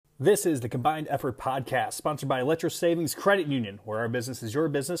This is the Combined Effort Podcast, sponsored by Electro Savings Credit Union, where our business is your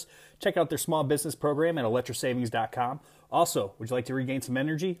business. Check out their small business program at electrosavings.com. Also, would you like to regain some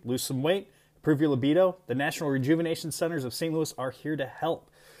energy, lose some weight, improve your libido? The National Rejuvenation Centers of St. Louis are here to help.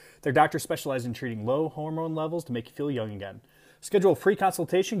 Their doctors specialize in treating low hormone levels to make you feel young again. Schedule a free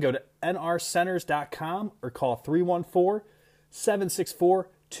consultation. Go to nrcenters.com or call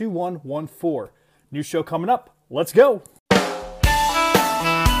 314-764-2114. New show coming up. Let's go.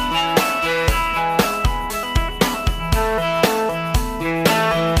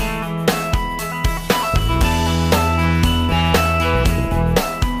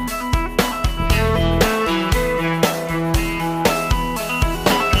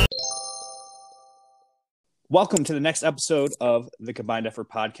 Welcome to the next episode of the Combined Effort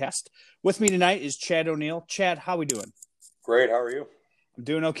Podcast. With me tonight is Chad O'Neill. Chad, how are we doing? Great. How are you? I'm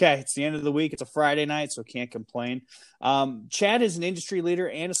doing okay. It's the end of the week. It's a Friday night, so can't complain. Chad is an industry leader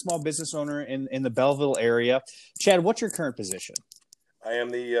and a small business owner in the Belleville area. Chad, what's your current position? I am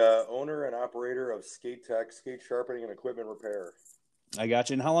the owner and operator of Skatetech, skate sharpening and equipment repair. I got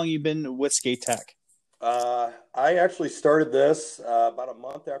you. And how long have you been with Skatetech? I actually started this about a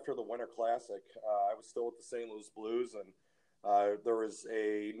month after the Winter Classic. I was still with the St. Louis Blues, and there was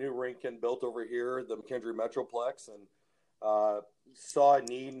a new rink built over here, the McKendree Metroplex, and saw a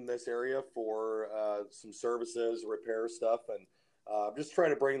need in this area for some services, repair stuff, and just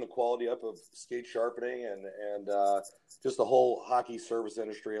trying to bring the quality up of skate sharpening and just the whole hockey service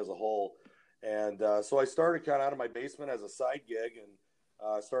industry as a whole. And so I started kind of out of my basement as a side gig, and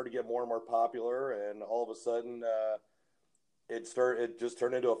started to get more and more popular, and all of a sudden it just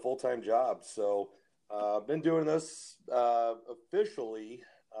turned into a full-time job. So I've been doing this officially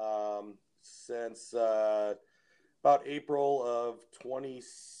since about April of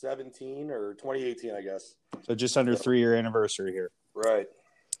 2017 or 2018, I guess. So just under 3-year anniversary here. Right.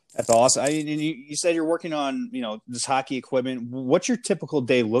 That's awesome. And you said you're working on, this hockey equipment. What's your typical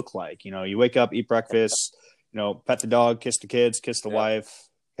day look like? You wake up, eat breakfast, pet the dog, kiss the kids, kiss the wife,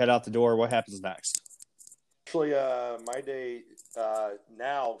 head out the door. What happens next? Actually, my day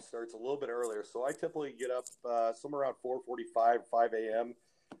now starts a little bit earlier. So I typically get up somewhere around 4:45, 5 a.m.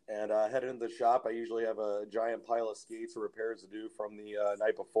 and head into the shop. I usually have a giant pile of skates or repairs to do from the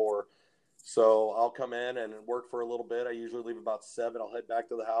night before. So I'll come in and work for a little bit. I usually leave about 7. I'll head back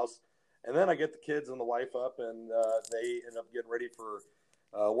to the house. And then I get the kids and the wife up, and they end up getting ready for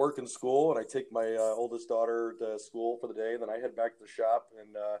work and school, and I take my oldest daughter to school for the day. Then I head back to the shop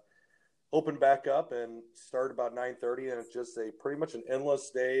and open back up and start about 9:30, and it's just pretty much an endless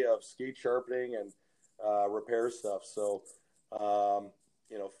day of skate sharpening and repair stuff. So,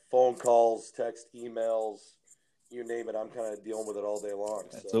 phone calls, text, emails, you name it, I'm kind of dealing with it all day long.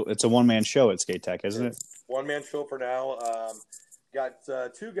 So it's a one-man show at Skatetech, isn't it? One-man show for now. Got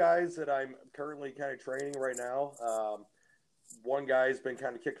 2 guys that I'm currently kind of training right now. One guy's been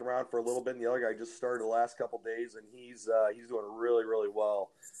kind of kicked around for a little bit, and the other guy just started the last couple of days, and he's doing really, really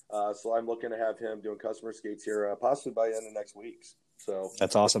well. So I'm looking to have him doing customer skates here, possibly by the end of next week. So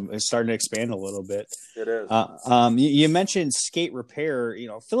that's awesome. It's starting to expand a little bit. It is. You mentioned skate repair.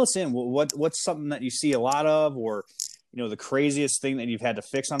 Fill us in. What's something that you see a lot of, or the craziest thing that you've had to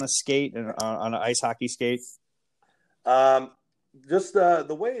fix on a skate and on an ice hockey skate? Just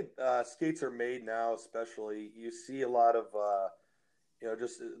the way skates are made now, especially, you see a lot of,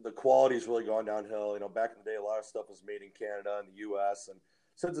 just the quality's really gone downhill. Back in the day, a lot of stuff was made in Canada and the U.S., and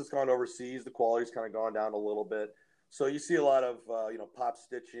since it's gone overseas, the quality's kind of gone down a little bit. So you see a lot of, pop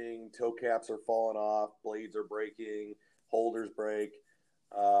stitching, toe caps are falling off, blades are breaking, holders break.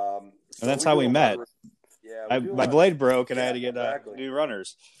 And that's how we met. My blade broke, and I had to get new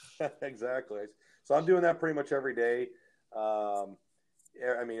runners. Exactly. So I'm doing that pretty much every day.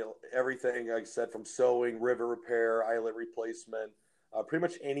 Everything, like I said, from sewing, rivet repair, eyelet replacement, pretty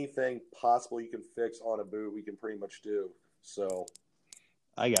much anything possible you can fix on a boot, we can pretty much do. So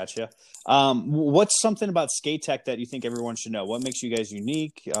I gotcha. What's something about Skatetech that you think everyone should know? What makes you guys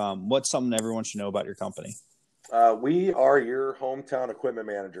unique? What's something everyone should know about your company? We are your hometown equipment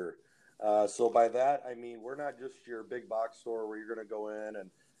manager. So by that, I mean, we're not just your big box store where you're going to go in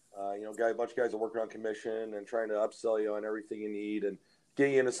and a bunch of guys are working on commission and trying to upsell you on everything you need and get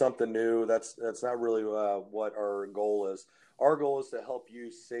you into something new. That's not really what our goal is. Our goal is to help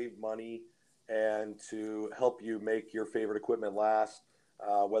you save money and to help you make your favorite equipment last,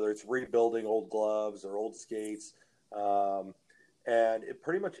 whether it's rebuilding old gloves or old skates. And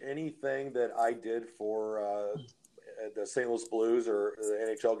pretty much anything that I did for the St. Louis Blues or the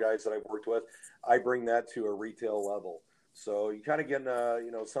NHL guys that I've worked with, I bring that to a retail level. So you kind of get,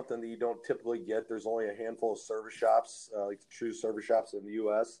 something that you don't typically get. There's only a handful of service shops, like true service shops in the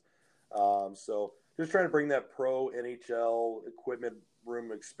U.S. So just trying to bring that pro NHL equipment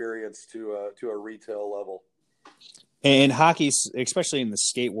room experience to a retail level. And hockey, especially in the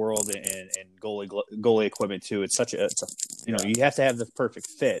skate world and goalie equipment too, it's you have to have the perfect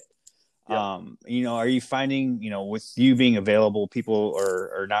fit. Yep. Are you finding, with you being available, people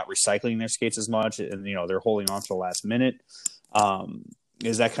are not recycling their skates as much, and they're holding on to the last minute?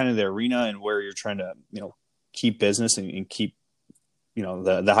 Is that kind of the arena and where you're trying to keep business and keep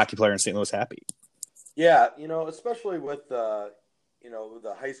the hockey player in St. Louis happy? Yeah, especially with the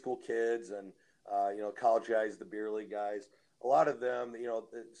high school kids and college guys, the beer league guys. A lot of them,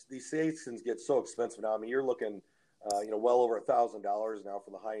 these stations get so expensive now. I mean, you're looking, well over $1,000 now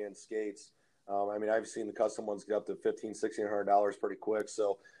for the high end skates. I mean, I've seen the custom ones get up to $1,500-$1,600 pretty quick.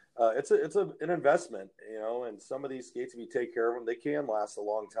 So it's an investment, and some of these skates, if you take care of them, they can last a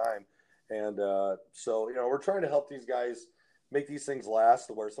long time. And so we're trying to help these guys make these things last,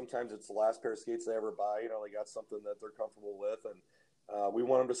 where sometimes it's the last pair of skates they ever buy. They got something that they're comfortable with, and we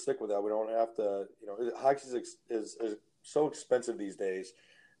want them to stick with that. We don't have to, hockey is so expensive these days,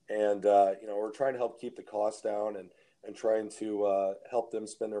 and we're trying to help keep the costs down and trying to help them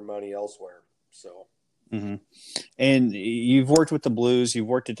spend their money elsewhere. So. Mm-hmm. And you've worked with the Blues, you've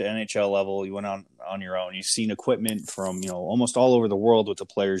worked at the NHL level, you went on your own. You've seen equipment from almost all over the world with the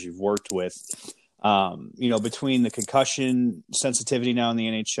players you've worked with. Between the concussion sensitivity now in the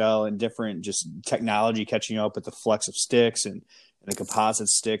NHL and different just technology catching up with the flex of sticks and the composite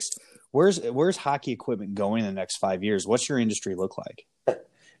sticks, where's hockey equipment going in the next 5 years? What's your industry look like?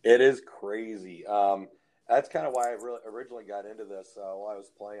 It is crazy. That's kind of why I really originally got into this while I was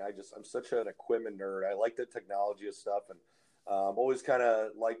playing. I'm such an equipment nerd. I like the technology of stuff, and always kind of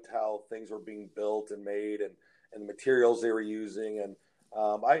liked how things were being built and made, and the materials they were using. And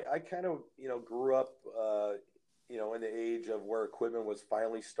I kind of grew up in the age of where equipment was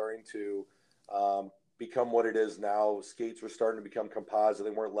finally starting to become what it is now. Skates were starting to become composite;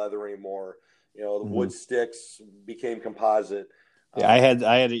 they weren't leather anymore. The wood sticks became composite. Yeah, I had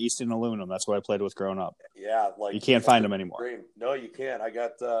an Easton aluminum. That's what I played with growing up. Yeah, you can't find them anymore. Dream. No, you can't. I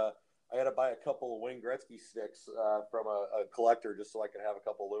had to buy a couple of Wayne Gretzky sticks from a collector just so I could have a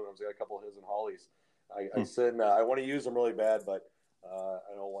couple of aluminums. I got a couple of his and Hollies. I said I want to use them really bad, but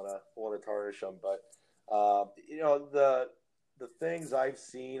I don't want to tarnish them. But the things I've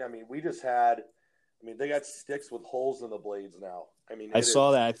seen. I mean, they got sticks with holes in the blades now. I mean, I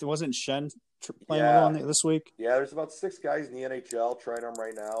saw that. It wasn't Shen playing with one this week. Yeah, there's about 6 guys in the NHL trying them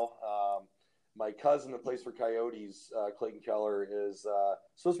right now. My cousin that plays for Coyotes, Clayton Keller, is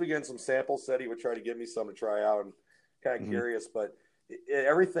supposed to be getting some samples. Said he would try to give me some to try out. I'm kind of curious, but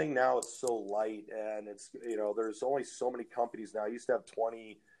everything now is so light, and it's there's only so many companies now. I used to have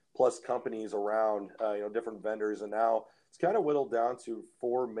 20 plus companies around, different vendors, and now it's kind of whittled down to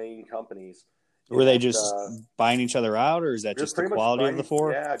 4 main companies. Were they just buying each other out, or is that just the quality of the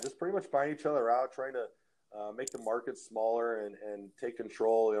 4? Yeah, just pretty much buying each other out, trying to make the market smaller and take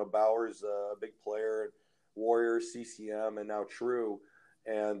control. Bauer's a big player, Warrior, CCM, and now True.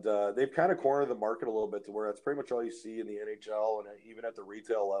 And they've kind of cornered the market a little bit to where that's pretty much all you see in the NHL and even at the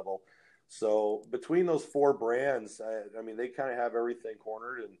retail level. So between those 4 brands, I mean, they kind of have everything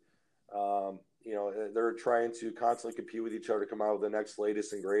cornered, and they're trying to constantly compete with each other to come out with the next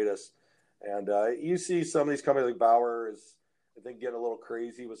latest and greatest. And you see some of these companies like Bauer is, I think, getting a little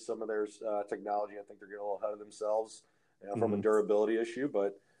crazy with some of their technology. I think they're getting a little ahead of themselves from a durability issue.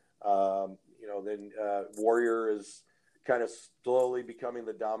 But, then Warrior is kind of slowly becoming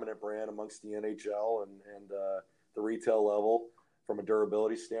the dominant brand amongst the NHL and the retail level from a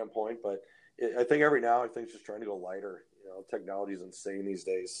durability standpoint. But I think it's just trying to go lighter. Technology is insane these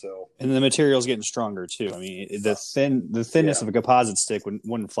days. So, and the material's getting stronger too. I mean, the thinness of a composite stick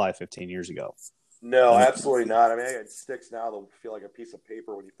wouldn't fly 15 years ago. No, absolutely not. I mean, I got sticks now that feel like a piece of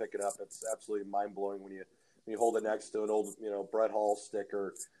paper when you pick it up. It's absolutely mind blowing when you hold it next to an old Brett Hall stick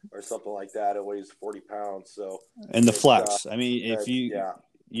or something like that. It weighs 40 pounds. So, and the flex. I mean, if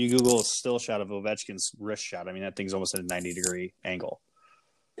you Google a still shot of Ovechkin's wrist shot, I mean, that thing's almost at a 90-degree angle.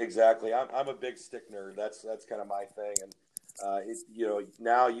 Exactly. I'm a big stick nerd. That's kind of my thing. And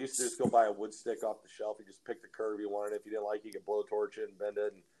now you used to just go buy a wood stick off the shelf. You just pick the curve you wanted. If you didn't like it, you could blow torch it and bend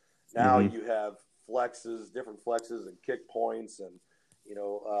it. And now you have different flexes and kick points and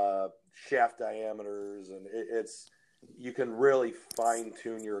shaft diameters, and you can really fine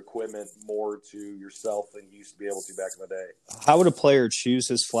tune your equipment more to yourself than you used to be able to back in the day. How would a player choose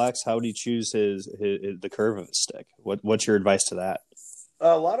his flex? How would he choose the curve of his stick? What's your advice to that?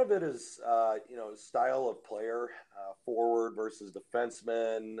 A lot of it is, style of player, forward versus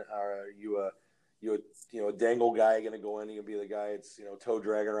defenseman. Are you a dangle guy going to go in? You be the guy that's toe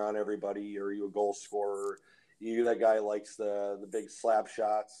dragging around everybody, or you a goal scorer? You that guy likes the big slap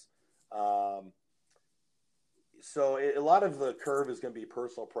shots. So a lot of the curve is going to be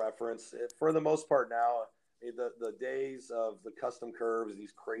personal preference. For the most part now, the days of the custom curves,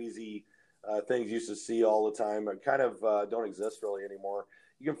 these crazy things you used to see all the time, kind of don't exist really anymore.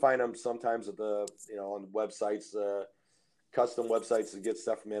 You can find them sometimes at on websites, custom websites that get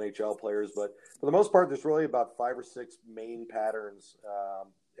stuff from NHL players. But for the most part, there's really about 5 or 6 main patterns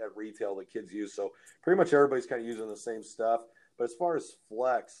at retail that kids use. So pretty much everybody's kind of using the same stuff. But as far as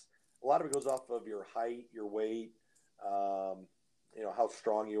flex, a lot of it goes off of your height, your weight, how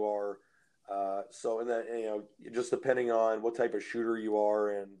strong you are. And then, just depending on what type of shooter you are,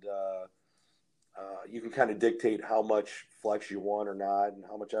 and you can kind of dictate how much flex you want or not, and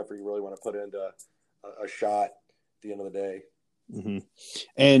how much effort you really want to put into a shot at the end of the day. Mm-hmm.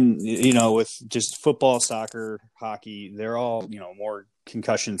 And, with just football, soccer, hockey, they're all, more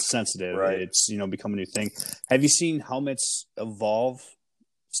concussion sensitive. Right. It's, become a new thing. Have you seen helmets evolve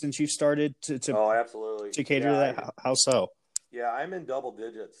since you started to Oh, absolutely. to cater to that? How so? Yeah, I'm in double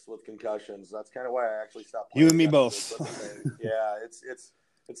digits with concussions. That's kind of why I actually stopped You playing. and me both. Yeah,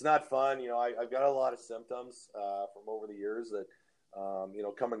 it's not fun. I've got a lot of symptoms from over the years that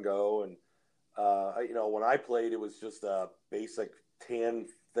come and go. And when I played, it was just a basic tan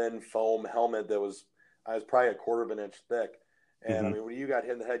thin foam helmet that I was probably a quarter of an inch thick. And Mm-hmm. when you got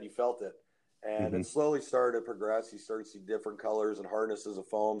hit in the head, you felt it. And Mm-hmm. it slowly started to progress. You started to see different colors and hardnesses of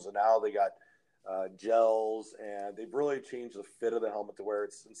foams, and now they got gels, and they've really changed the fit of the helmet to where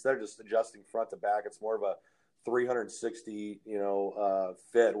it's, instead of just adjusting front to back, it's more of a 360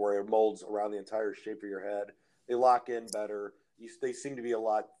 fit where it molds around the entire shape of your head. They lock in better. They seem to be a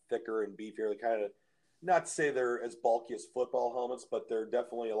lot thicker and beefier. They kind of, not to say they're as bulky as football helmets, but they're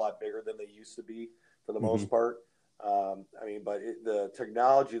definitely a lot bigger than they used to be for the most part. But the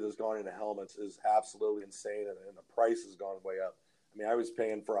technology that's gone into helmets is absolutely insane, and the price has gone way up. I was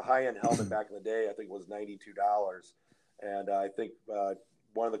paying for a high-end helmet back in the day. I think it was $92, and I think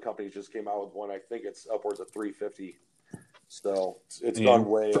one of the companies just came out with one. I think it's upwards of $350. So it's gone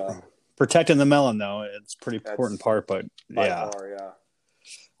way up. Protecting the melon, though, it's a pretty important part. But by far,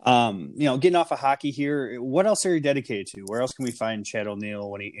 yeah. Getting off of hockey here, what else are you dedicated to? Where else can we find Chad O'Neill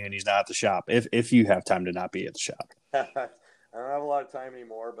when he's not at the shop? If you have time to not be at the shop. I don't have a lot of time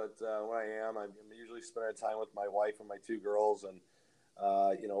anymore, but when I am, I'm usually spending time with my wife and my 2 girls, and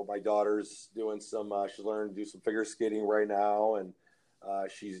my daughter's doing she's learning to do some figure skating right now, and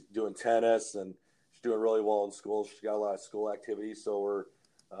she's doing tennis, and she's doing really well in school. She's got a lot of school activities, so we're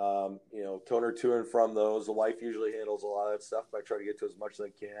towing her to and from those. The wife usually handles a lot of that stuff, but I try to get to as much as I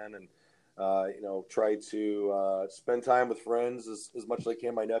can, and try to spend time with friends as much as I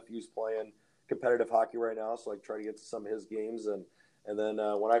can. My nephew's playing competitive hockey right now, so I try to get to some of his games, and then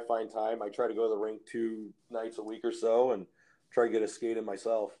when I find time, I try to go to the rink 2 nights a week or so, and try to get a skate in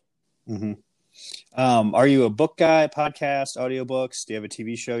myself. Mm-hmm. Are you a book guy, podcast, audiobooks? Do you have a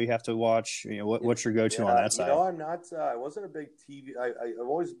TV show you have to watch? What's your go-to on that side? I'm not. I wasn't a big TV. I've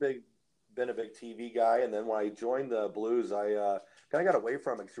always been a big TV guy, and then when I joined the Blues, I kind of got away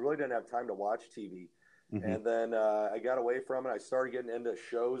from it because I really didn't have time to watch TV. Mm-hmm. And then I got away from it. I started getting into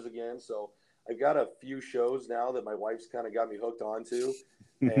shows again. So I've got a few shows now that my wife's kind of got me hooked onto,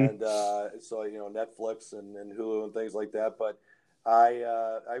 and so Netflix and Hulu and things like that. But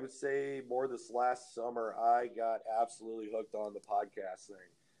I would say more this last summer, I got absolutely hooked on the podcast thing.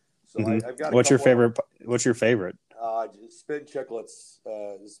 So I've got. What's your favorite? What's your favorite? Spit Chicklets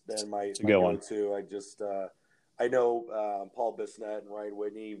has been my go-to. I just I know Paul Bissonnette and Ryan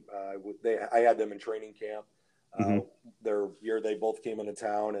Whitney. I had them in training camp. Their year they both came into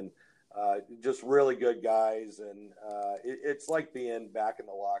town, and just really good guys. And it's like being back in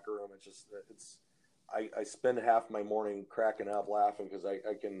the locker room. I spend half my morning cracking up laughing because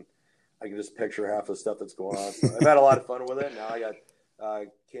I can just picture half the stuff that's going on. So I've had a lot of fun with it. Now I got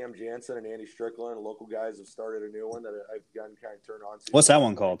Cam Jansen and Andy Strickland, local guys, have started a new one that I've gotten kind of turned on to. What's that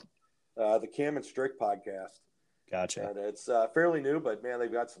one called? The Cam and Strick podcast. Gotcha. And it's fairly new, but man,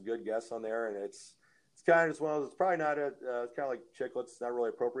 they've got some good guests on there, and it's kind of just one of those. It's probably not it's kind of like Chicklets. It's not really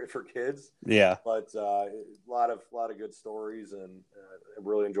appropriate for kids. Yeah. But a lot of good stories, and I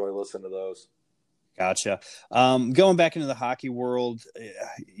really enjoy listening to those. Gotcha. Going back into the hockey world,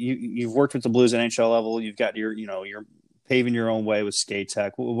 you've worked with the Blues at NHL level. You've got you're paving your own way with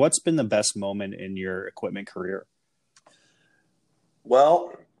Skatetech. What's been the best moment in your equipment career?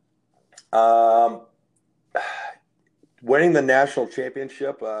 Well, winning the national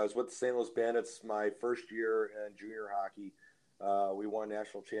championship. I was with the St. Louis Bandits my first year in junior hockey. We won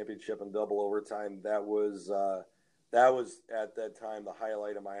national championship in double overtime. That was at that time the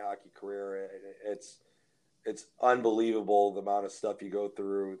highlight of my hockey career. It's unbelievable the amount of stuff you go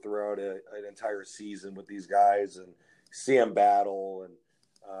throughout an entire season with these guys and see them battle and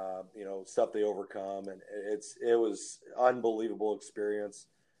stuff they overcome, and it was unbelievable experience.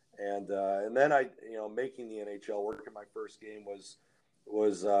 And then making the NHL, working my first game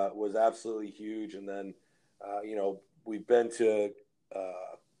was absolutely huge. And then we've been to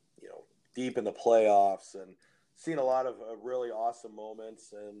deep in the playoffs and seen a lot of really awesome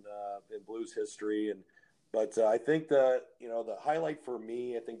moments in Blues history. But I think the highlight for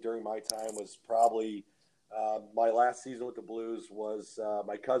me, I think during my time was probably my last season with the Blues was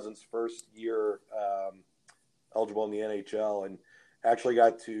my cousin's first year eligible in the NHL, and actually he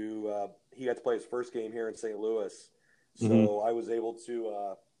got to play his first game here in St. Louis. So mm-hmm. I was able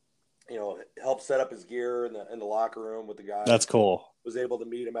to help set up his gear in the locker room with the guys. That's cool. Was able to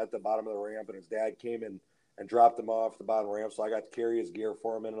meet him at the bottom of the ramp, and his dad came in and dropped him off the bottom ramp. So I got to carry his gear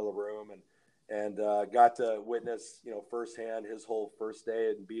for him into the room and got to witness, firsthand his whole first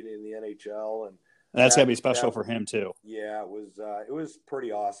day and being in the NHL. And that's got to be special for him too. Yeah, it was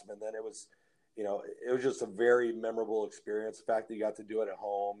pretty awesome. And then it was just a very memorable experience. The fact that he got to do it at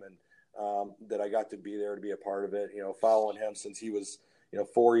home and that I got to be there to be a part of it, following him since he was,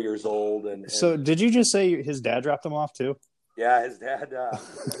 4 years old. And so did you just say his dad dropped him off too? Yeah, his dad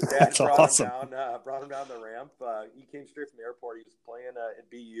brought awesome. him down the ramp. He came straight from the airport. He was playing at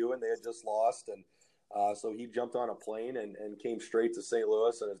BU, and they had just lost. And so he jumped on a plane and came straight to St.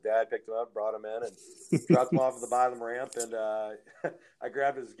 Louis. And his dad picked him up, brought him in, and dropped him off at the bottom ramp. And I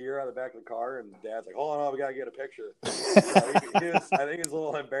grabbed his gear out of the back of the car, and Dad's like, "Hold on, we gotta get a picture." So I think he was a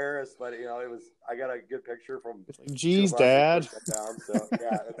little embarrassed, but I got a good picture from. Geez, Dad. Down, so,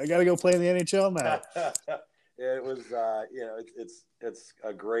 yeah, I gotta go play in the NHL now. It was, it's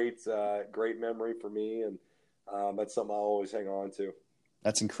a great memory for me, and that's something I'll always hang on to.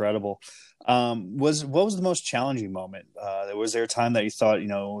 That's incredible. What was the most challenging moment? Was there a time that you thought,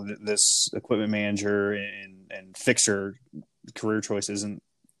 this equipment manager and fixer career choice isn't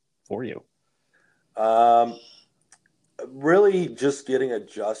for you? Really just getting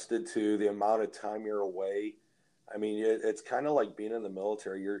adjusted to the amount of time you're away. I mean, it's kind of like being in the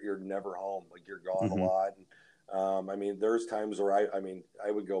military. You're never home. Like, you're gone mm-hmm. a lot. And, there's times where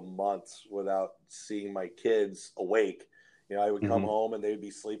I would go months without seeing my kids awake. I would come mm-hmm. home and they'd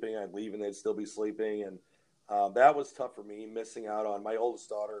be sleeping. I'd leave and they'd still be sleeping. And that was tough for me, missing out on my oldest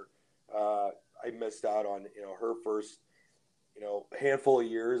daughter. I missed out on, her first, handful of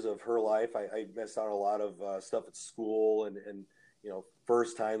years of her life. I missed out on a lot of stuff at school and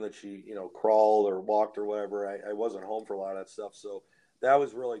first time that she, crawled or walked or whatever. I wasn't home for a lot of that stuff. So that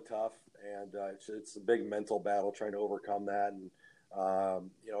was really tough. And it's a big mental battle trying to overcome that. And,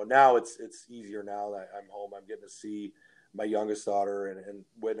 now it's easier now that I'm home. I'm getting to see my youngest daughter and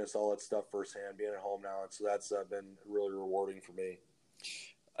witness all that stuff firsthand, being at home now. And so that's been really rewarding for me.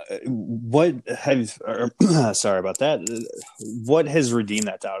 Sorry about that. What has redeemed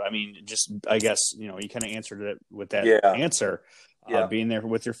that doubt? I mean, I guess, you kind of answered it with that answer, being there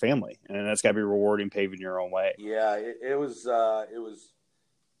with your family, and that's gotta be rewarding, paving your own way. Yeah, it was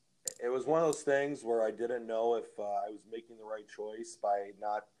one of those things where I didn't know if I was making the right choice by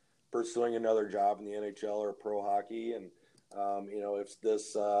not pursuing another job in the NHL or pro hockey. And, if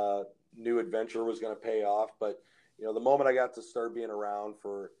this new adventure was going to pay off. But, the moment I got to start being around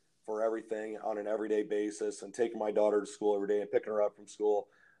for everything on an everyday basis and taking my daughter to school every day and picking her up from school,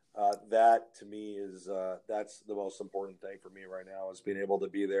 that to me is that's the most important thing for me right now, is being able to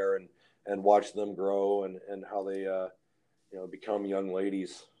be there and watch them grow and how they, become young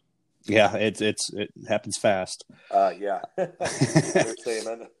ladies. Yeah, it happens fast. Yeah.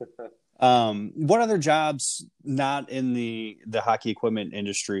 Entertainment. What other jobs not in the hockey equipment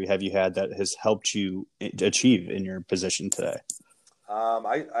industry have you had that has helped you achieve in your position today?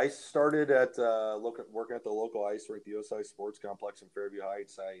 I started at working at the local ice rink, the OSI Sports Complex in Fairview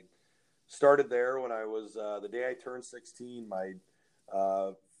Heights. I started there when I was the day I turned 16. My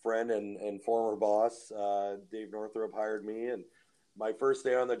friend and former boss, Dave Northrup, hired me, and my first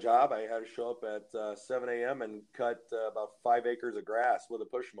day on the job, I had to show up at 7 a.m. and cut about 5 acres of grass with a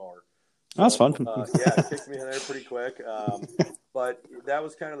push mower. So, that's fun. It kicked me in there pretty quick. But that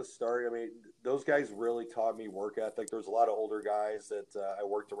was kind of the start. I mean, those guys really taught me work ethic. There was a lot of older guys that I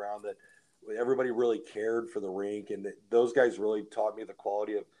worked around that everybody really cared for the rink. And those guys really taught me the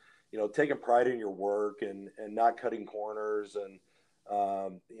quality of, taking pride in your work and not cutting corners and,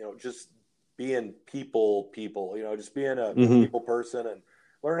 just being people, just being a mm-hmm. people person and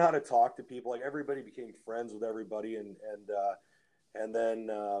learn how to talk to people. Like, everybody became friends with everybody. And And then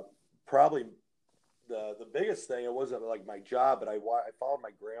probably the biggest thing, it wasn't like my job, but I followed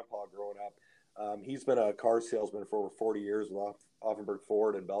my grandpa growing up. He's been a car salesman for over 40 years with Offenburg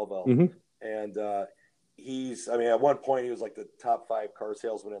Ford in Belleville. Mm-hmm. And I mean, at one point he was like the top 5 car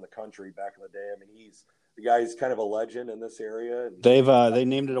salesman in the country back in the day. I mean, the guy's kind of a legend in this area. And, They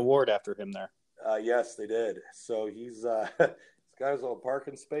named an award after him there. yes, they did. So he's he's got his own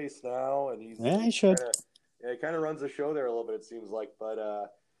parking space now, and He should. Kind of runs the show there a little bit, it seems like. But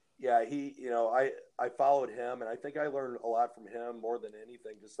yeah, I followed him, and I think I learned a lot from him more than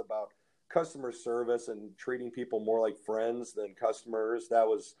anything, just about customer service and treating people more like friends than customers. That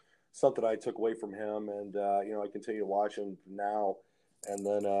was something I took away from him, and I continue to watch him now. And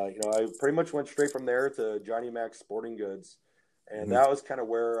then I pretty much went straight from there to Johnny Mac's Sporting Goods, and that was kind of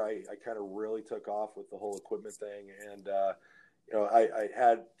where I kind of really took off with the whole equipment thing. And I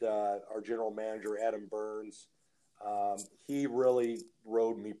had our general manager Adam Burns. He really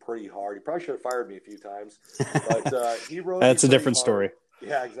rode me pretty hard. He probably should have fired me a few times, but he rode. That's me a different hard. story.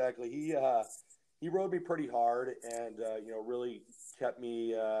 Yeah, exactly. He rode me pretty hard, and really kept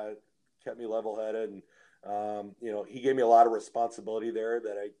me level-headed. And he gave me a lot of responsibility there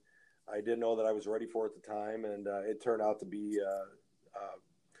that I didn't know that I was ready for at the time, and it turned out to be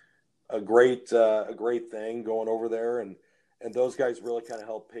a great thing going over there. And those guys really kind of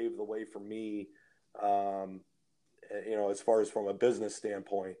helped pave the way for me. As far as from a business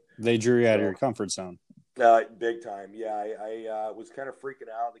standpoint, they drew you out of your comfort zone. Big time. Yeah. I was kind of freaking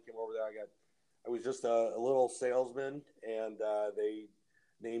out. They came over there. I was just a little salesman, and they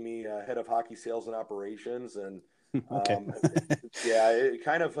named me head of hockey sales and operations. And okay. yeah, it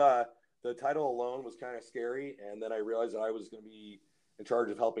kind of, the title alone was kind of scary. And then I realized that I was going to be in charge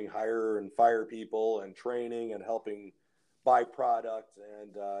of helping hire and fire people and training and helping buy product.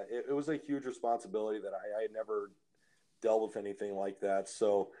 And it was a huge responsibility that I had never dealt with anything like that.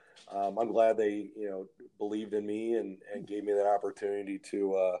 So I'm glad they, believed in me and gave me that opportunity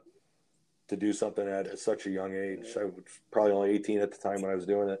to do something at such a young age. I was probably only 18 at the time when I was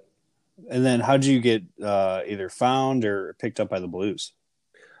doing it. And then how did you get either found or picked up by the Blues?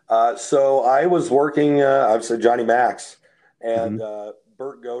 So I was working, obviously Johnny Mac's, and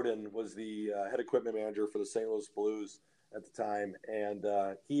Bert Godin was the head equipment manager for the St. Louis Blues at the time. And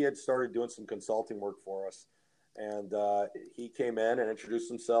he had started doing some consulting work for us. And he came in and introduced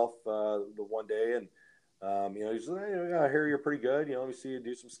himself the one day, and he's like, I hear you're pretty good. Let me see you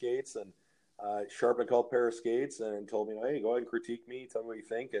do some skates, and sharpened a couple pair of skates, and told me, hey, go ahead and critique me, tell me what you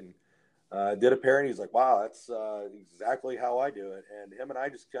think, and did a pair, and he's like, wow, that's exactly how I do it. And him and I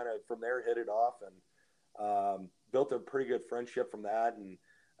just kind of from there hit it off, and built a pretty good friendship from that. And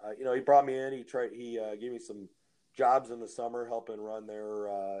he brought me in. He gave me some jobs in the summer helping run their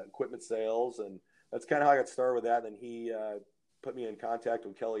equipment sales, and that's kind of how I got started with that. And then he put me in contact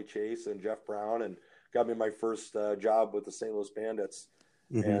with Kelly Chase and Jeff Brown, and got me my first job with the St. Louis Bandits.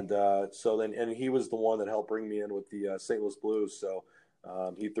 And and he was the one that helped bring me in with the St. Louis Blues. So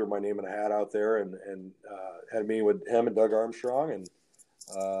he threw my name in a hat out there, and had me with him and Doug Armstrong and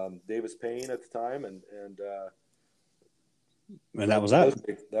Davis Payne at the time, and that was that.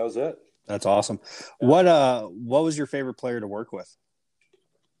 That was it. That's awesome. Yeah. What was your favorite player to work with?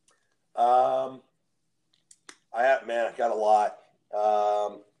 I got a lot.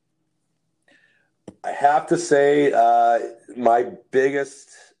 I have to say my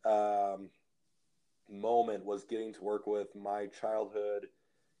biggest moment was getting to work with my childhood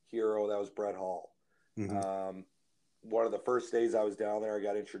hero. That was Brett Hall. One of the first days I was down there, I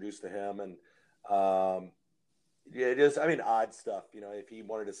got introduced to him, and odd stuff. If he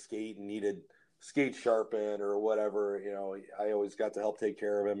wanted to skate and needed skate sharpened or whatever, I always got to help take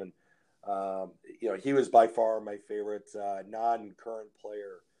care of him. And he was by far my favorite non-current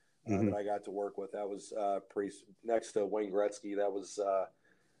player that I got to work with. That was pretty next to Wayne Gretzky. That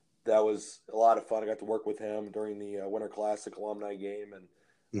was a lot of fun. I got to work with him during the Winter Classic alumni game. And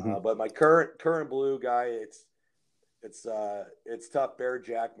but my current Blue guy, it's tough. Bear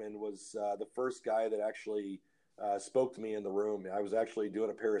Jackman was the first guy that actually spoke to me in the room. I was actually doing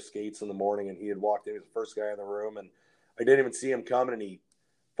a pair of skates in the morning, and he had walked in. He was the first guy in the room, and I didn't even see him coming, and he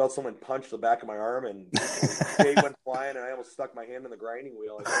felt someone punch the back of my arm, and skate went flying, and I almost stuck my hand in the grinding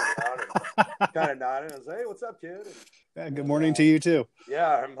wheel. I turned around and kind of nodded. I was like, hey, what's up, kid? Good morning to you, too.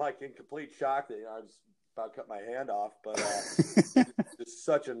 Yeah, I'm like in complete shock that I was about to cut my hand off, but just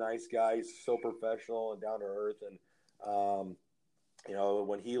such a nice guy. He's so professional and down to earth. And,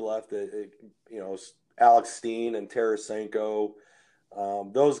 when he left, Alex Steen and Tarasenko,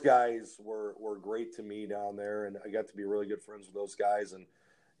 those guys were great to me down there, and I got to be really good friends with those guys. And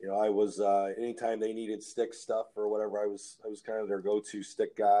I was anytime they needed stick stuff or whatever, I was kind of their go-to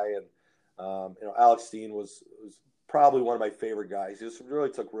stick guy. And Alex Steen was probably one of my favorite guys. He just really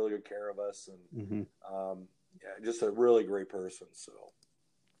took really good care of us, and yeah, just a really great person. So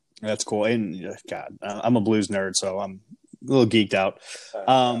That's cool. And God, I'm a blues nerd, so I'm a little geeked out.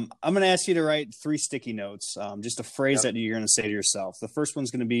 I'm going to ask you to write 3 sticky notes, just a phrase that you're going to say to yourself. The first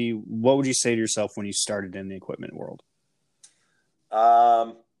one's going to be, what would you say to yourself when you started in the equipment world?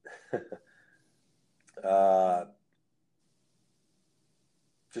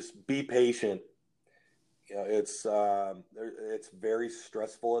 Just be patient. It's very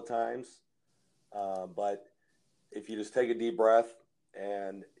stressful at times, but if you just take a deep breath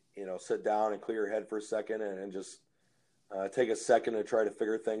and sit down and clear your head for a second and just take a second to try to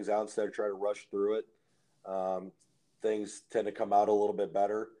figure things out instead of try to rush through it, things tend to come out a little bit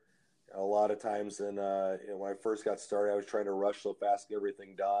better. A lot of times, when I first got started, I was trying to rush so fast to get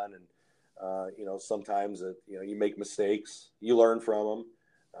everything done, and sometimes you make mistakes, you learn from them.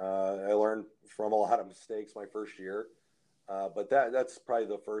 I learned from a lot of mistakes my first year, but that's probably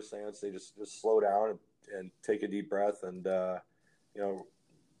the first thing I'd say. Just slow down and take a deep breath and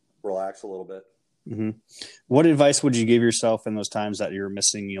relax a little bit. Mm-hmm. What advice would you give yourself in those times that you're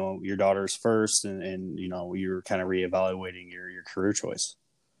missing, your daughter's first, and you're kind of reevaluating your career choice?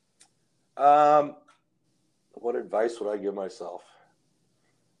 What advice would I give myself?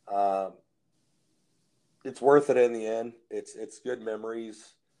 It's worth it in the end. It's good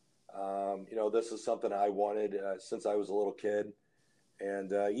memories. This is something I wanted since I was a little kid,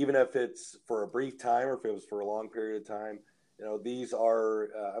 and even if it's for a brief time or if it was for a long period of time, these are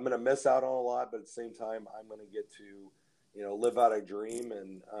I'm going to miss out on a lot, but at the same time, I'm going to get to live out a dream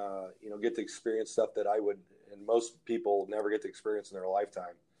and get to experience stuff that I would and most people never get to experience in their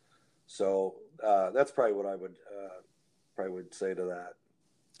lifetime. So that's probably what I would say to that.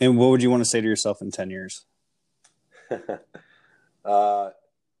 And what would you want to say to yourself in 10 years?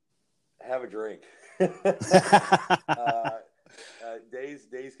 Have a drink.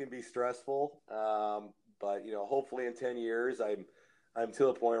 Days can be stressful, but hopefully in 10 years, I'm to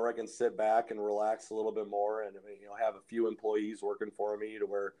a point where I can sit back and relax a little bit more, and have a few employees working for me to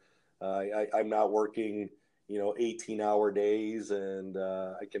where I'm not working 18-hour days, and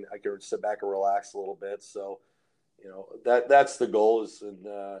I can sit back and relax a little bit. So that's the goal, is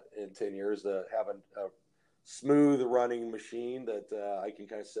in 10 years to have a smooth running machine that I can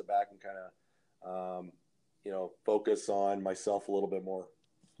kind of sit back and kind of focus on myself a little bit more.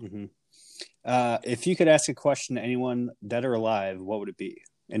 Mm-hmm. If you could ask a question to anyone, dead or alive, what would it be,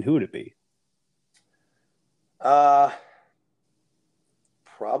 and who would it be?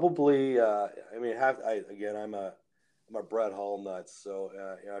 Probably. I'm a Brett Hall nuts, so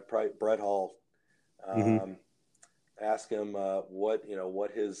I'd probably Brett Hall. Ask him what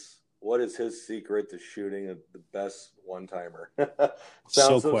is his secret to shooting the best one timer.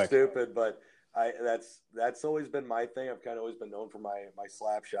 Sounds so stupid, but that's always been my thing. I've kind of always been known for my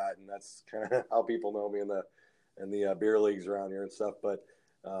slap shot, and that's kind of how people know me in the beer leagues around here and stuff. But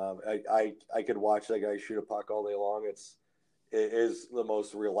I could watch that guy shoot a puck all day long. It is the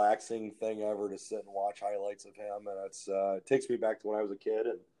most relaxing thing ever to sit and watch highlights of him, and it takes me back to when I was a kid,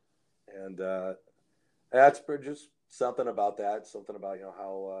 and that's just something about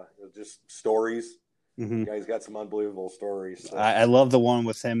how just stories. Mm-hmm. The guy's got some unbelievable stories. So. I love the one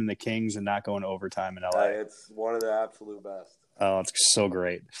with him and the Kings and not going to overtime in LA. It's one of the absolute best. Oh, it's so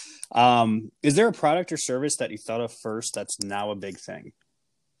great. Is there a product or service that you thought of first that's now a big thing?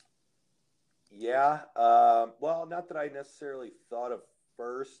 Yeah. Well, not that I necessarily thought of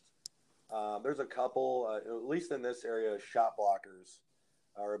first. There's a couple, at least in this area, shot blockers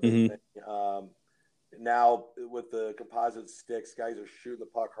are a big thing. Now, with the composite sticks, guys are shooting the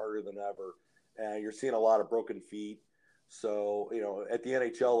puck harder than ever, and you're seeing a lot of broken feet. So, at the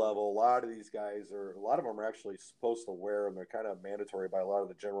NHL level, a lot of them are actually supposed to wear them. They're kind of mandatory by a lot of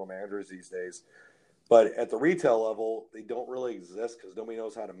the general managers these days. But at the retail level, they don't really exist because nobody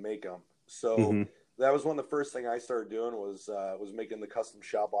knows how to make them. So that was one of the first thing I started doing was making the custom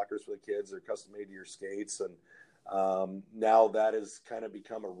shot blockers for the kids. They're custom made to your skates, and now that has kind of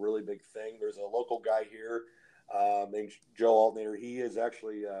become a really big thing. There's a local guy here named Joe Altnader. He is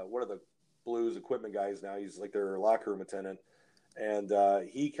actually one of the Blues equipment guys now. He's like their locker room attendant. And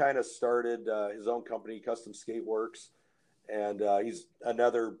he kind of started his own company, Custom Skate Works. And he's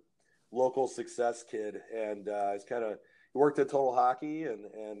another local success kid. And he worked at Total Hockey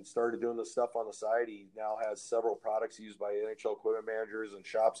and started doing this stuff on the side. He now has several products used by NHL equipment managers and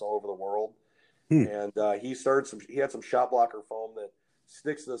shops all over the world. And he had some shot blocker foam that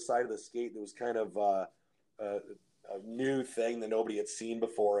sticks to the side of the skate that was kind of new thing that nobody had seen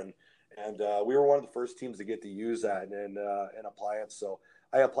before, and we were one of the first teams to get to use that and apply it. So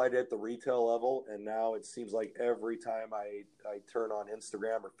I applied it at the retail level, and now it seems like every time I turn on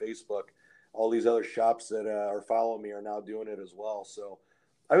Instagram or Facebook, all these other shops that are following me are now doing it as well. So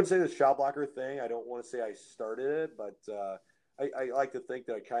I would say the shop locker thing, I don't want to say I started it, but I like to think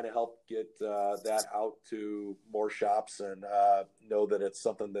that I kind of helped get that out to more shops and know that it's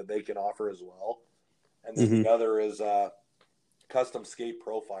something that they can offer as well. And then the other is custom skate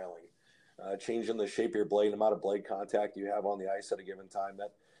profiling, changing the shape of your blade, the amount of blade contact you have on the ice at a given time.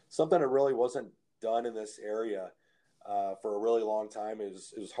 That something that really wasn't done in this area for a really long time. It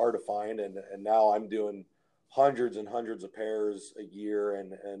was hard to find, and now I'm doing hundreds and hundreds of pairs a year,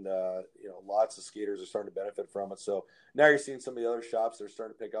 and lots of skaters are starting to benefit from it. So now you're seeing some of the other shops that are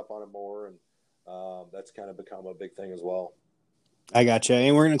starting to pick up on it more, and that's kind of become a big thing as well. I gotcha.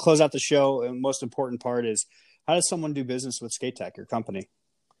 And we're going to close out the show. And most important part is, how does someone do business with Skatetech, your company?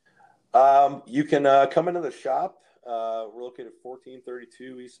 You can come into the shop. We're located at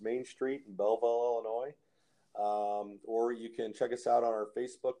 1432 East Main Street in Belleville, Illinois. Or you can check us out on our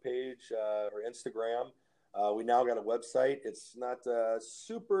Facebook page or Instagram. We now got a website. It's not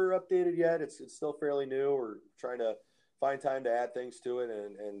super updated yet. It's still fairly new. We're trying to find time to add things to it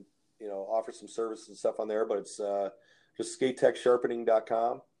and offer some services and stuff on there. But it's just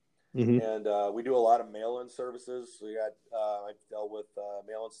skatetechsharpening.com. And we do a lot of mail-in services. We got I've dealt with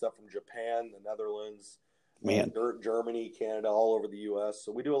mail-in stuff from Japan, the Netherlands, Germany, Canada, all over the U.S.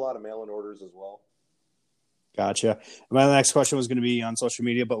 So we do a lot of mail-in orders as well. Gotcha. My next question was going to be on social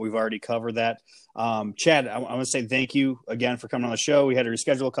media, but we've already covered that. Chad, I want to say thank you again for coming on the show. We had to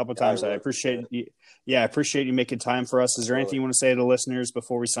reschedule a couple of times. I appreciate you. Yeah, I appreciate you making time for us. Is there anything you want to say to the listeners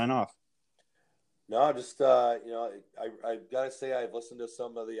before we sign off? No, just I've got to say I've listened to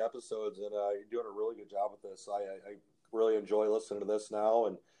some of the episodes, and you're doing a really good job with this. I really enjoy listening to this now,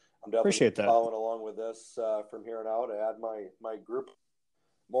 and I'm definitely following along with this from here on out. I add my group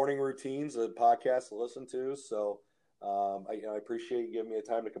morning routines, a podcast to listen to. So I appreciate you giving me the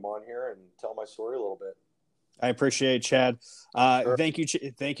time to come on here and tell my story a little bit. I appreciate it, Chad. Sure. Thank you,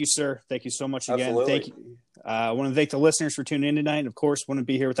 sir. Thank you so much again. Absolutely. Thank you. I want to thank the listeners for tuning in tonight. And of course, wouldn't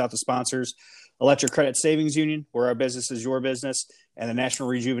be here without the sponsors, Electric Credit Savings Union, where our business is your business, and the National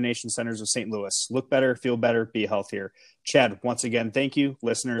Rejuvenation Centers of St. Louis. Look better, feel better, be healthier. Chad, once again, thank you.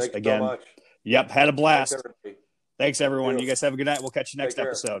 Listeners, Thank you again. so much. Yep, had a blast. Thanks, Thanks everyone. You guys have a good night. We'll catch you next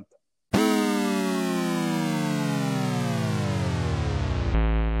episode.